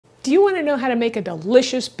Do you want to know how to make a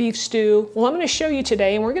delicious beef stew? Well, I'm going to show you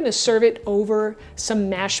today, and we're going to serve it over some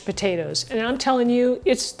mashed potatoes. And I'm telling you,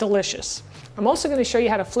 it's delicious. I'm also going to show you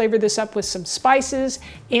how to flavor this up with some spices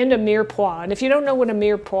and a mirepoix. And if you don't know what a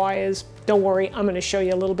mirepoix is, don't worry, I'm going to show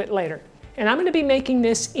you a little bit later. And I'm going to be making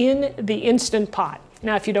this in the Instant Pot.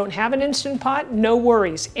 Now, if you don't have an Instant Pot, no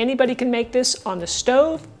worries. Anybody can make this on the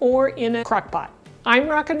stove or in a crock pot. I'm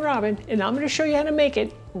Rockin' Robin, and I'm going to show you how to make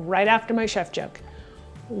it right after my chef joke.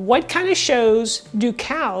 What kind of shows do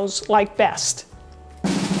cows like best?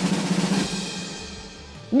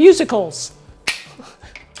 Musicals.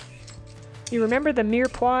 You remember the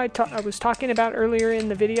mirepoix I was talking about earlier in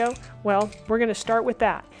the video? Well, we're going to start with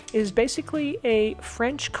that. It is basically a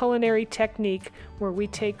French culinary technique where we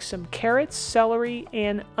take some carrots, celery,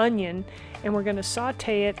 and onion, and we're going to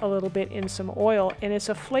saute it a little bit in some oil, and it's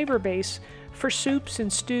a flavor base for soups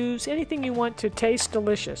and stews, anything you want to taste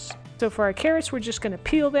delicious. So for our carrots, we're just going to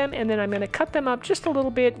peel them, and then I'm going to cut them up just a little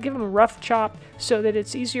bit, give them a rough chop so that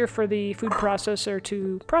it's easier for the food processor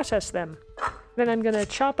to process them. Then I'm going to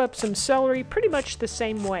chop up some celery pretty much the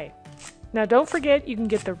same way. Now don't forget, you can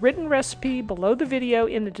get the written recipe below the video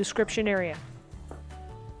in the description area.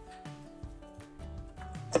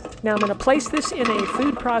 Now I'm going to place this in a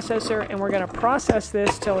food processor, and we're going to process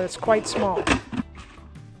this till it's quite small.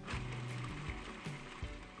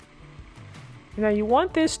 Now you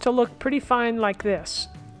want this to look pretty fine like this.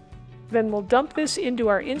 Then we'll dump this into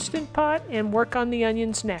our Instant Pot and work on the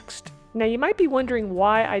onions next. Now you might be wondering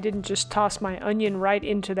why I didn't just toss my onion right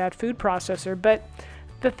into that food processor, but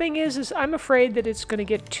the thing is I'm afraid that it's going to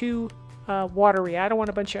get too watery. I don't want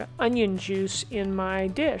a bunch of onion juice in my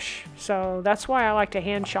dish, so that's why I like to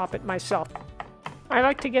hand chop it myself. I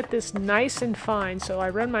like to get this nice and fine, so I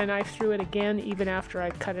run my knife through it again even after I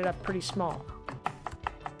cut it up pretty small.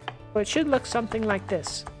 So it should look something like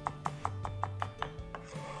this.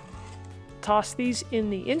 Toss these in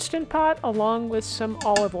the Instant Pot along with some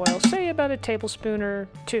olive oil, say about a tablespoon or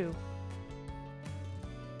two.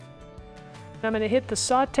 I'm going to hit the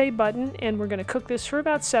saute button, and we're going to cook this for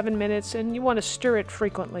about 7 minutes, and you want to stir it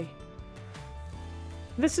frequently.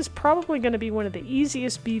 This is probably going to be one of the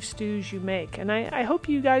easiest beef stews you make, and I hope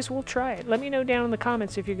you guys will try it. Let me know down in the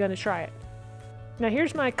comments if you're going to try it. Now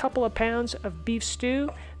here's my couple of pounds of beef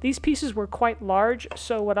stew. These pieces were quite large,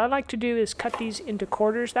 so what I like to do is cut these into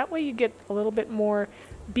quarters. That way you get a little bit more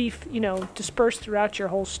beef, dispersed throughout your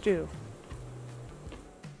whole stew.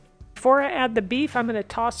 Before I add the beef, I'm going to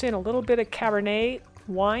toss in a little bit of Cabernet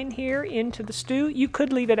wine here into the stew. You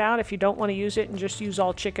could leave it out if you don't want to use it and just use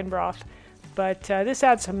all chicken broth, but this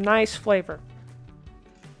adds some nice flavor.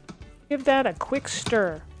 Give that a quick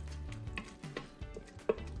stir.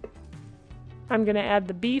 I'm going to add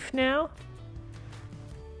the beef now.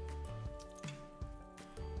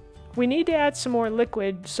 We need to add some more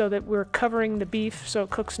liquid so that we're covering the beef so it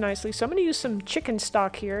cooks nicely. So I'm going to use some chicken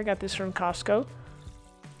stock here. I got this from Costco.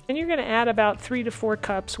 And you're going to add about 3 to 4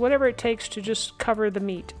 cups, whatever it takes to just cover the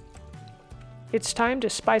meat. It's time to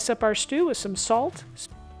spice up our stew with some salt,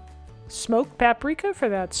 smoked paprika for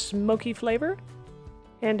that smoky flavor,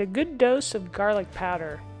 and a good dose of garlic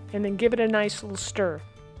powder. And then give it a nice little stir.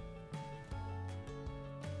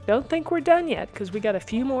 Don't think we're done yet, because we got a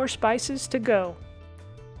few more spices to go.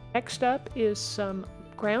 Next up is some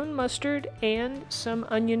ground mustard and some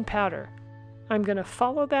onion powder. I'm going to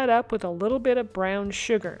follow that up with a little bit of brown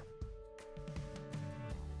sugar.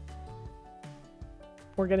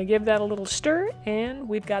 We're going to give that a little stir, and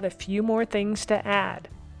we've got a few more things to add.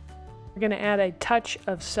 We're going to add a touch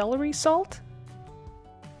of celery salt,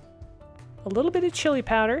 a little bit of chili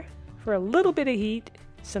powder for a little bit of heat,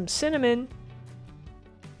 some cinnamon,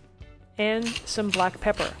 and some black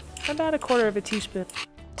pepper, about 1/4 teaspoon.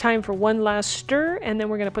 Time for one last stir, and then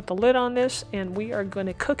we're going to put the lid on this, and we are going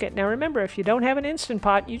to cook it. Now remember, if you don't have an Instant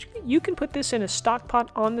Pot, you can put this in a stock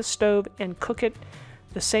pot on the stove and cook it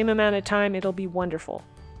the same amount of time. It'll be wonderful.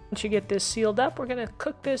 Once you get this sealed up, we're going to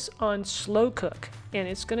cook this on slow cook, and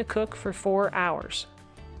it's going to cook for 4 hours.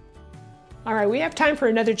 All right, we have time for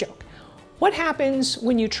another joke. What happens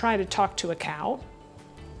when you try to talk to a cow?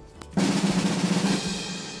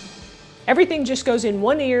 Everything just goes in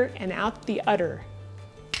one ear and out the other.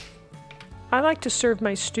 I like to serve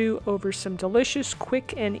my stew over some delicious,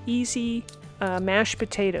 quick, and easy mashed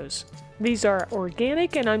potatoes. These are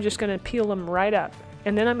organic, and I'm just going to peel them right up.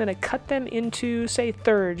 And then I'm going to cut them into, say,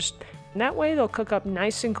 thirds. And that way they'll cook up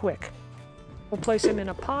nice and quick. We'll place them in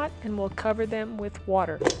a pot, and we'll cover them with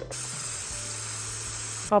water.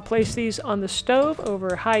 I'll place these on the stove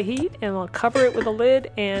over high heat, and I'll cover it with a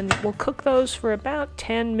lid, and we'll cook those for about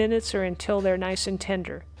 10 minutes or until they're nice and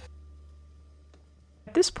tender.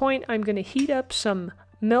 At this point, I'm going to heat up some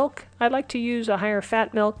Milk, I like to use a higher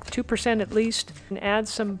fat milk, 2% at least, and add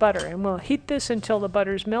some butter. And we'll heat this until the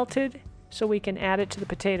butter's melted so we can add it to the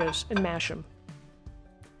potatoes and mash them.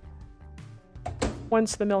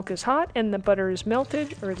 Once the milk is hot and the butter is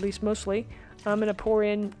melted, or at least mostly, I'm going to pour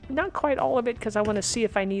in, not quite all of it because I want to see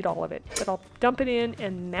if I need all of it, but I'll dump it in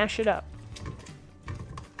and mash it up.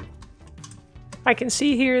 I can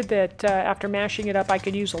see here that after mashing it up I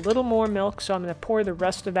could use a little more milk, so I'm going to pour the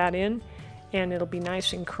rest of that in and it'll be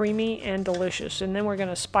nice and creamy and delicious. And then we're going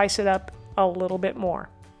to spice it up a little bit more.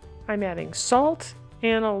 I'm adding salt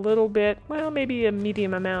and a little bit, well, maybe a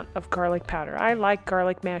medium amount of garlic powder. I like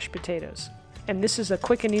garlic mashed potatoes, and this is a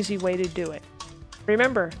quick and easy way to do it.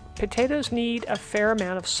 Remember, potatoes need a fair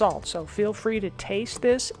amount of salt, so feel free to taste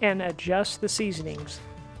this and adjust the seasonings.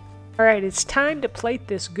 Alright, it's time to plate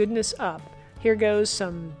this goodness up. Here goes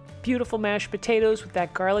some beautiful mashed potatoes with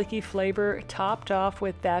that garlicky flavor topped off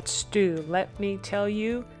with that stew. Let me tell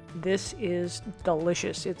you, this is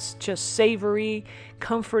delicious. It's just savory,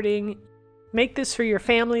 comforting. Make this for your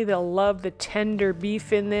family. They'll love the tender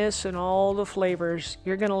beef in this and all the flavors.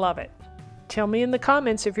 You're going to love it. Tell me in the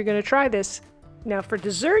comments if you're going to try this. Now for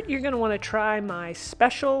dessert, you're going to want to try my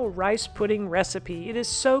special rice pudding recipe. It is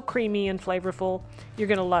so creamy and flavorful. You're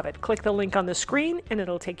going to love it. Click the link on the screen and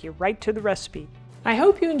it'll take you right to the recipe. I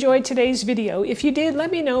hope you enjoyed today's video. If you did,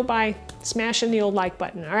 let me know by smashing the old like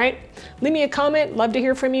button, all right? Leave me a comment. Love to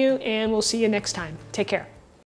hear from you, and we'll see you next time. Take care.